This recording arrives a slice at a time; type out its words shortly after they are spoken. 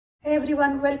Hey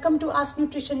everyone, welcome to Ask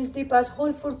Nutritionist Deepa's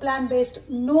whole food plant-based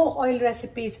no oil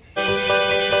recipes.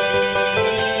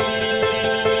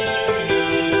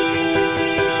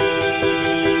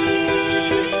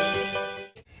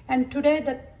 And today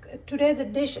the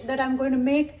dish that I'm going to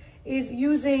make is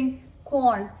using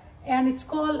corn, and it's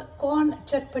called Corn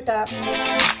Chatpata.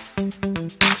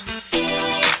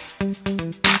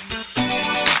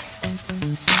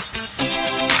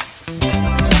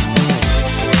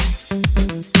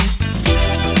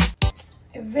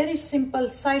 A very simple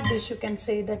side dish, you can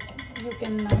say, that you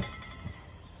can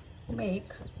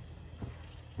make.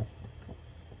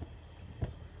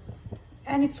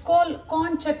 And it's called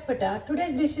Corn Chatpata.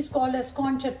 Today's dish is called as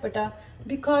Corn Chatpata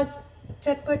because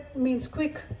Chatpat means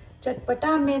quick,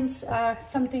 Chatpata means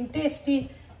something tasty,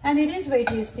 and it is very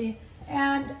tasty.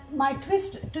 And my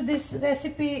twist to this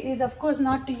recipe is, of course,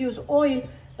 not to use oil,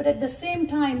 but at the same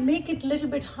time make it a little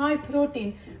bit high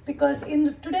protein, because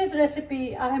in today's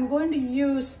recipe I am going to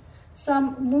use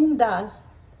some moong dal.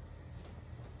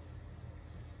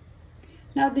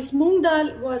 Now this moong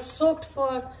dal was soaked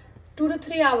for 2 to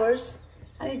 3 hours,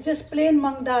 and it's just plain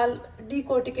moong dal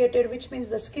decorticated, which means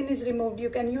the skin is removed. You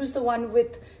can use the one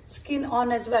with skin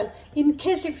on as well. In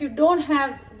case if you don't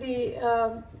have the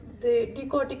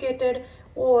decorticated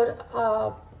or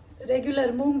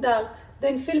regular moong dal,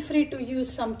 then feel free to use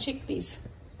some chickpeas,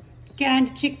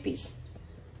 canned chickpeas.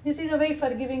 This is a very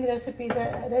forgiving recipe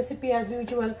as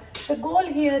usual. The goal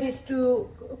here is to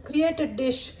create a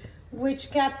dish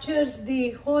which captures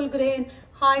the whole grain,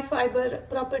 high fiber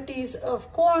properties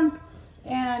of corn,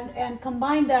 and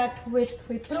combine that with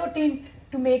protein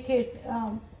to make it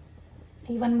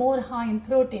even more high in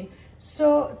protein.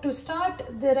 So to start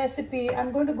the recipe,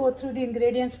 I'm going to go through the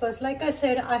ingredients first. Like I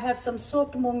said, I have some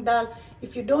soaked moong dal.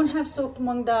 If you don't have soaked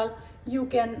moong dal, you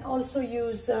can also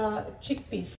use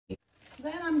chickpeas.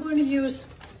 Then I'm going to use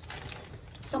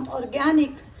some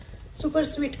organic super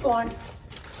sweet corn,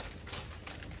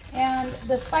 and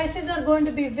the spices are going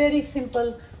to be very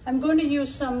simple. I'm going to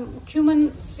use some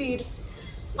cumin seed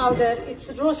powder.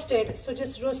 It's roasted, so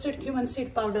just roasted cumin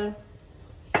seed powder.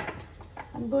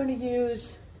 I'm going to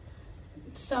use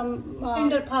some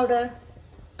coriander powder,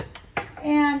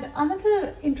 and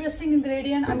another interesting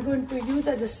ingredient I'm going to use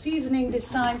as a seasoning this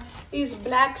time is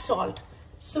black salt.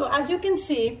 So as you can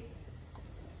see,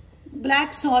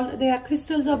 black salt, there are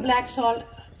crystals of black salt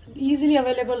easily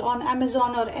available on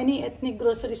Amazon or any ethnic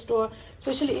grocery store,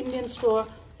 especially Indian store,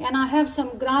 and I have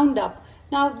some ground up.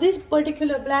 Now this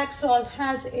particular black salt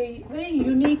has a very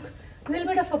unique, little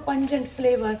bit of a pungent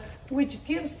flavor, which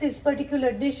gives this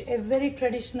particular dish a very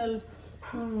traditional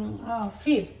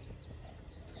feel.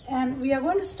 And we are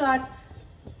going to start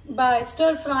by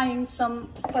stir frying some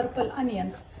purple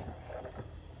onions.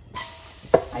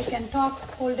 I can talk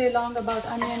all day long about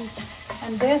onions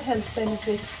and their health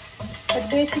benefits, but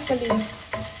basically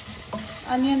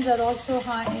onions are also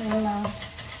high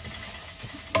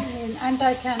in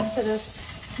anti-cancerous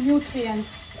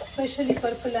nutrients, especially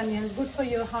purple onions, good for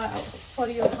your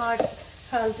heart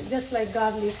health, just like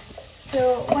garlic.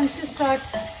 So once you start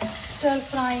stir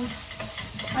frying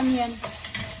onion,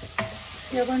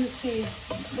 you're going to see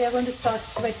they are going to start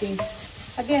sweating.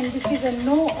 Again, this is a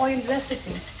no oil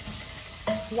recipe.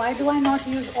 Why do I not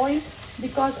use oil?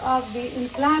 Because of the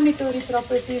inflammatory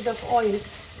properties of oil,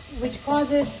 which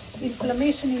causes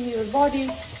inflammation in your body,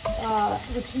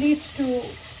 which leads to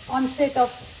onset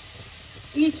of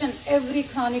each and every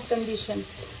chronic condition: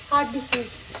 heart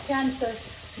disease, cancer,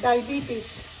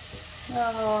 diabetes,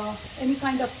 any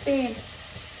kind of pain.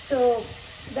 So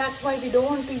that's why we don't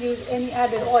want to use any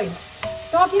added oil.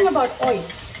 Talking about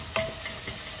oils,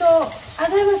 so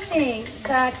as I was saying,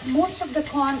 that most of the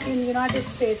corn in the United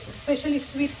States, especially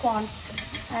sweet corn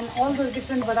and all those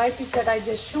different varieties that I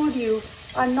just showed you,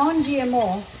 are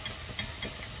non-GMO.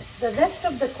 The rest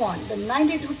of the corn, the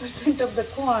 92% of the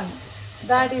corn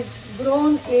that is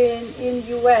grown in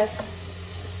US,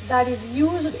 that is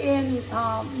used in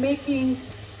making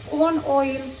corn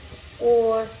oil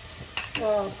or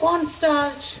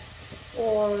cornstarch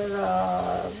or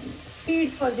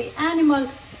feed for the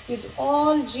animals, is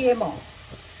all GMO.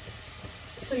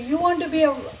 So you want to be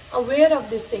aware of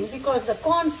this thing, because the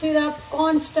corn syrup,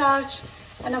 cornstarch,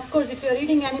 and of course if you're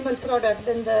eating animal product,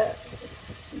 then the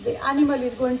animal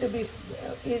is going to be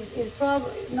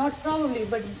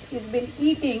but is been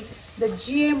eating the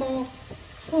GMO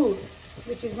food,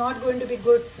 which is not going to be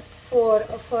good for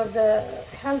the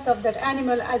health of that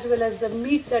animal as well as the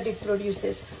meat that it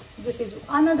produces. This is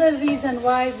another reason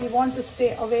why we want to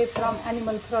stay away from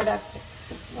animal products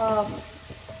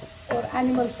or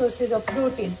animal sources of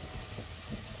protein.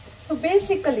 So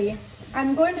basically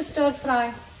I'm going to stir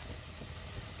fry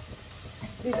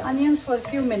these onions for a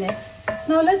few minutes.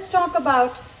 Now let's talk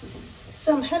about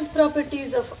some health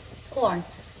properties of corn.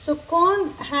 So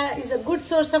corn is a good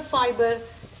source of fiber,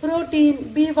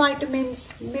 protein, B vitamins,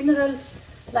 minerals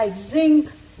like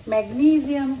zinc,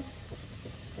 magnesium,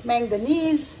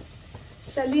 manganese,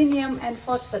 selenium and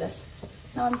phosphorus.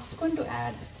 Now I'm just going to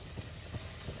add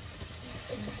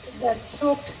that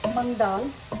soaked mung dal.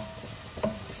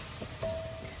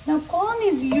 Now corn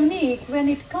is unique when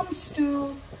it comes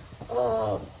to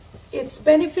its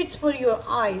benefits for your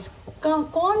eyes.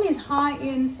 Corn is high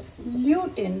in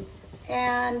lutein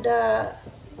and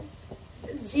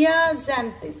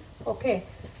zeaxanthin. Okay.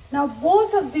 Now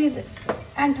both of these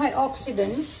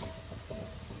antioxidants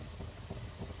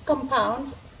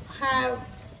compounds have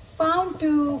found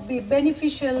to be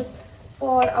beneficial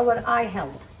for our eye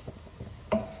health.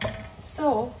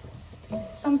 So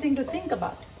something to think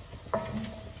about.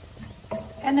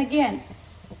 And again,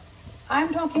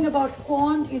 I'm talking about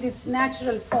corn in its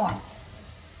natural form.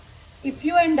 If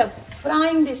you end up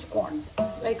frying this corn,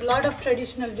 like a lot of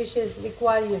traditional dishes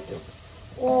require you to,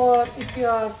 or if you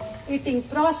are eating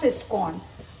processed corn,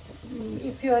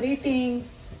 if you are eating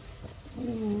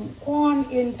corn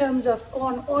in terms of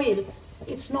corn oil,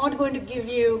 it's not going to give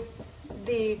you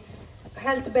the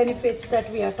health benefits that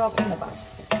we are talking about.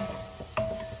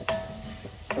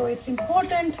 So it's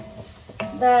important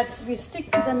that we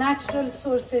stick to the natural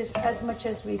sources as much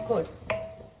as we could.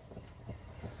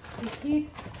 We heat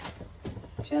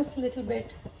just a little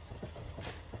bit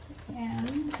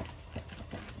and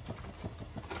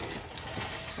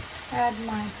add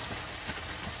my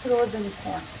frozen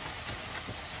corn.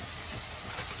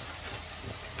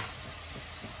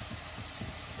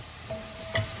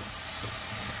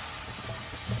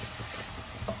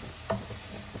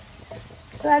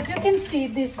 So as you can see,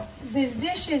 this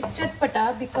dish is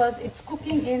chatpata because it's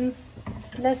cooking in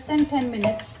less than 10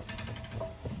 minutes,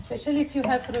 especially if you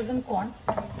have frozen corn,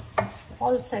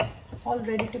 all set, all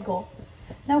ready to go.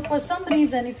 Now for some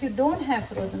reason, if you don't have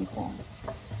frozen corn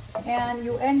and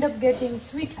you end up getting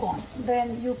sweet corn,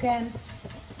 then you can,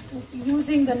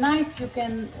 using the knife, you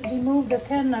can remove the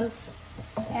kernels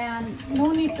and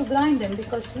no need to grind them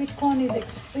because sweet corn is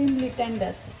extremely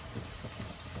tender.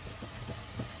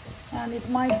 And it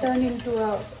might turn into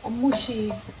a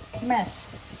mushy mess.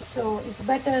 So it's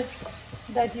better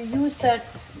that you use that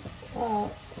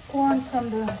corn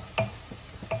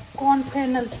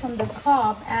kernels from the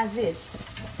cob as is.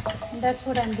 And that's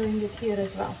what I'm doing it here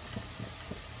as well.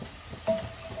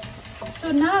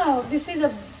 So now this is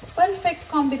a perfect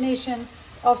combination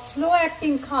of slow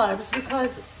acting carbs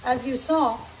because as you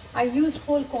saw, I used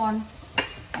whole corn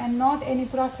and not any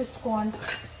processed corn.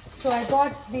 So I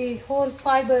got the whole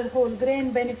fiber, whole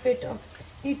grain benefit of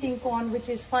eating corn, which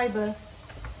is fiber.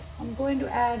 I'm going to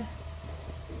add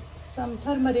some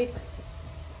turmeric,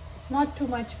 not too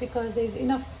much because there's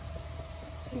enough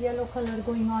yellow color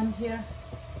going on here.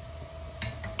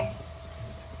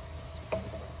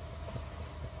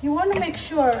 You want to make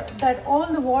sure that all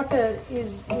the water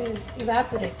is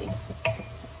evaporating. Okay.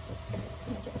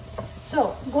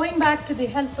 So going back to the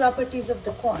health properties of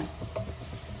the corn.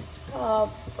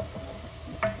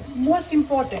 Most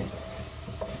important,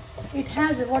 it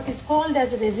has what is called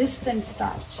as a resistant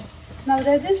starch. Now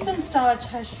resistant starch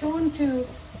has shown to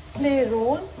play a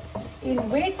role in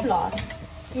weight loss,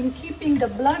 in keeping the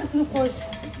blood glucose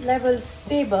levels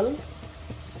stable,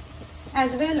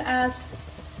 as well as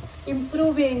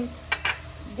improving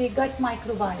the gut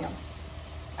microbiome.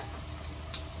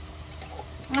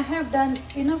 I have done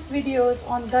enough videos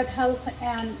on gut health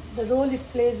and the role it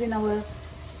plays in our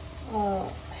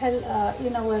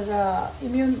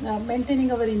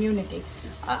maintaining our immunity.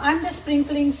 I'm just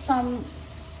sprinkling some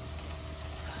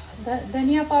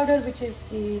dhania powder, which is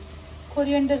the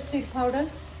coriander seed powder,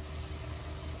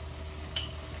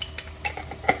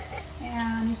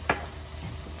 and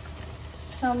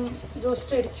some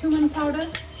roasted cumin powder.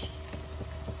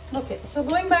 Okay, so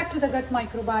going back to the gut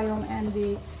microbiome and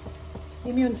the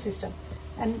immune system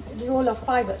and the role of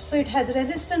fiber. So it has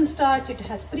resistant starch, it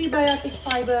has prebiotic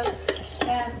fiber,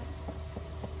 and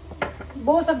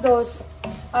both of those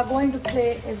are going to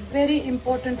play a very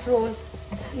important role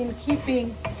in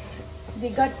keeping the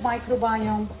gut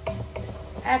microbiome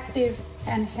active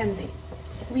and healthy.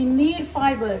 We need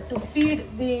fiber to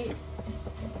feed the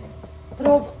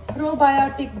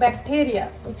probiotic bacteria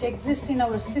which exist in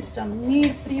our system,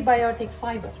 need prebiotic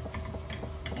fiber.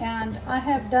 And I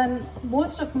have done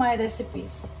most of my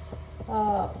recipes,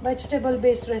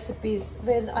 vegetable-based recipes,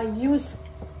 where I use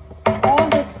all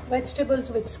the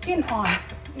vegetables with skin on,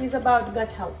 is about gut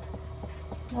health.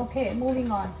 Okay,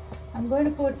 moving on. I'm going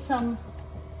to put some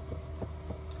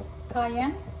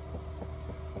cayenne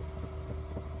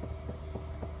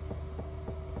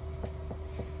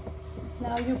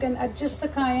You can adjust the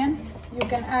cayenne. You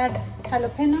can add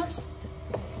jalapenos.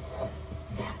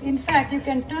 In fact, you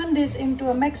can turn this into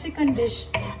a Mexican dish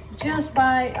just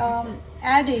by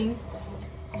adding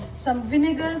some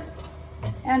vinegar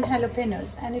and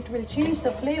jalapenos, and it will change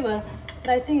the flavor, but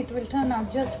I think it will turn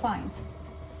out just fine.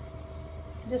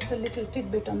 Just a little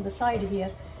tidbit on the side here.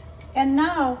 And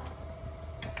now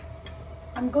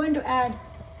I'm going to add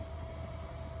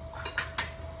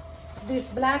this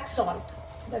black salt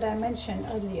that I mentioned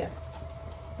earlier.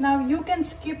 Now you can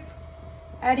skip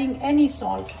adding any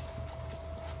salt.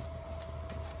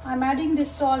 I'm adding this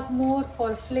salt more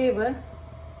for flavor.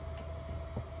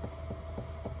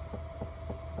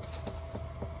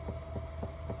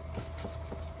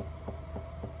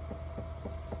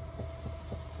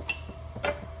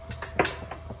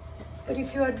 But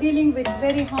if you are dealing with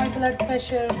very high blood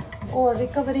pressure or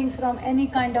recovering from any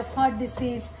kind of heart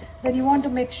disease, then you want to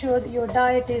make sure that your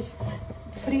diet is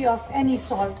free of any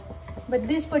salt. But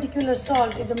this particular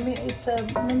salt is a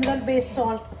mineral-based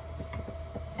salt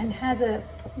and has a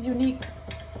unique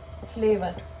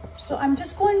flavor. So I'm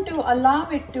just going to allow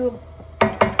it to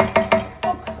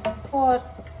cook for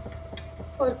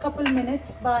a couple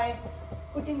minutes by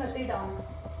putting a lid on.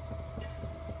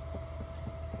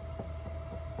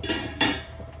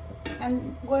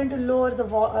 I'm going to lower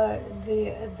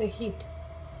the heat.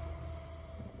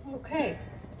 Okay,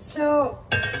 so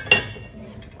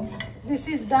this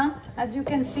is done. As you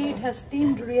can see, it has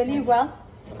steamed really well.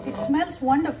 It smells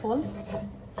wonderful.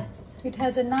 It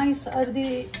has a nice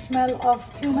earthy smell of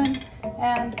cumin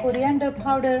and coriander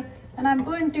powder, and I'm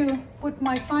going to put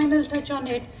my final touch on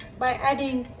it by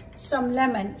adding some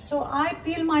lemon. So I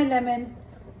peel my lemon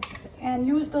and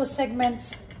use those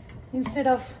segments instead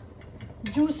of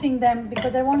juicing them,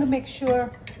 because I want to make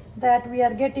sure that we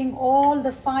are getting all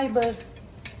the fiber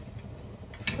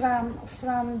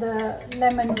from the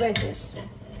lemon wedges.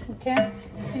 Okay,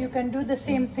 so you can do the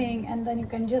same thing, and then you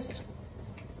can just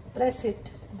press it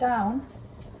down,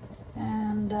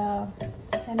 and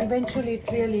eventually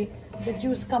the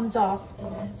juice comes off.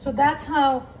 So that's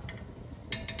how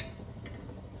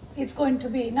it's going to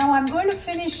be. Now I'm going to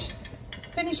finish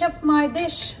up my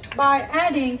dish by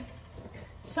adding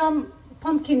some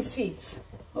pumpkin seeds,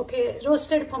 okay,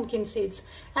 roasted pumpkin seeds.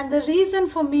 And the reason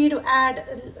for me to add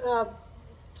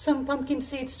some pumpkin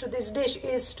seeds to this dish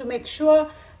is to make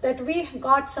sure that we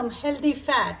got some healthy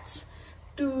fats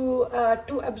to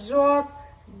absorb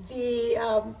the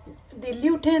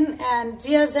lutein and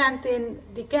zeaxanthin,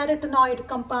 the carotenoid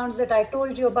compounds that I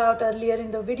told you about earlier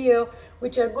in the video,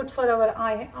 which are good for our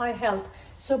eye health.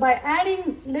 So by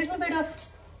adding a little bit of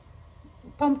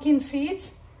pumpkin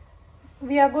seeds,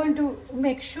 we are going to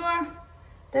make sure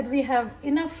that we have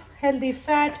enough healthy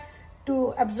fat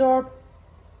to absorb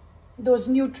those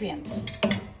nutrients.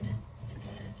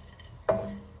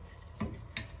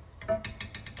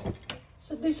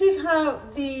 So this is how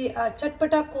the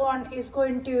chatpata corn is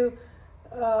going to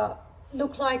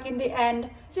look like in the end.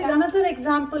 This is another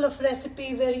example of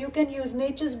recipe where you can use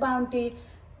nature's bounty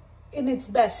in its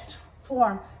best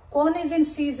form. Corn is in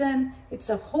season, it's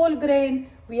a whole grain.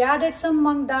 We added some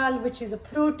mung dal, which is a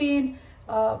protein.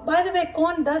 By the way,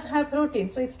 corn does have protein,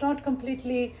 so it's not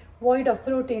completely void of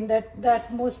protein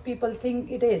that most people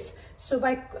think it is. So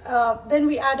then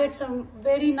we added some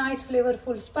very nice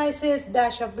flavorful spices,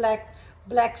 dash of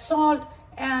black salt,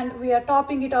 and we are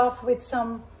topping it off with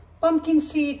some pumpkin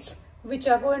seeds, which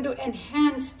are going to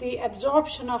enhance the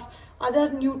absorption of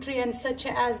other nutrients such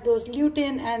as those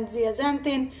lutein and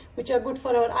zeaxanthin, which are good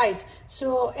for our eyes.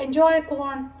 So enjoy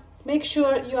corn. Make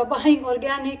sure you are buying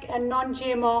organic and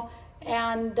non-GMO,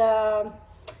 and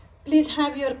please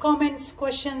have your comments,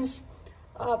 questions,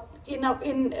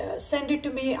 send it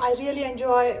to me. I really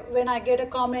enjoy when I get a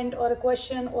comment or a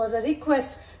question or a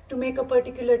request to make a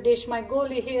particular dish. My goal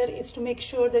here is to make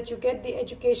sure that you get the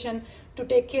education to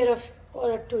take care of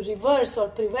or to reverse or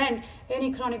prevent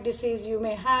any chronic disease you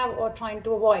may have or trying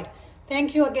to avoid.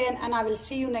 Thank you again, and I will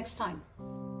see you next time.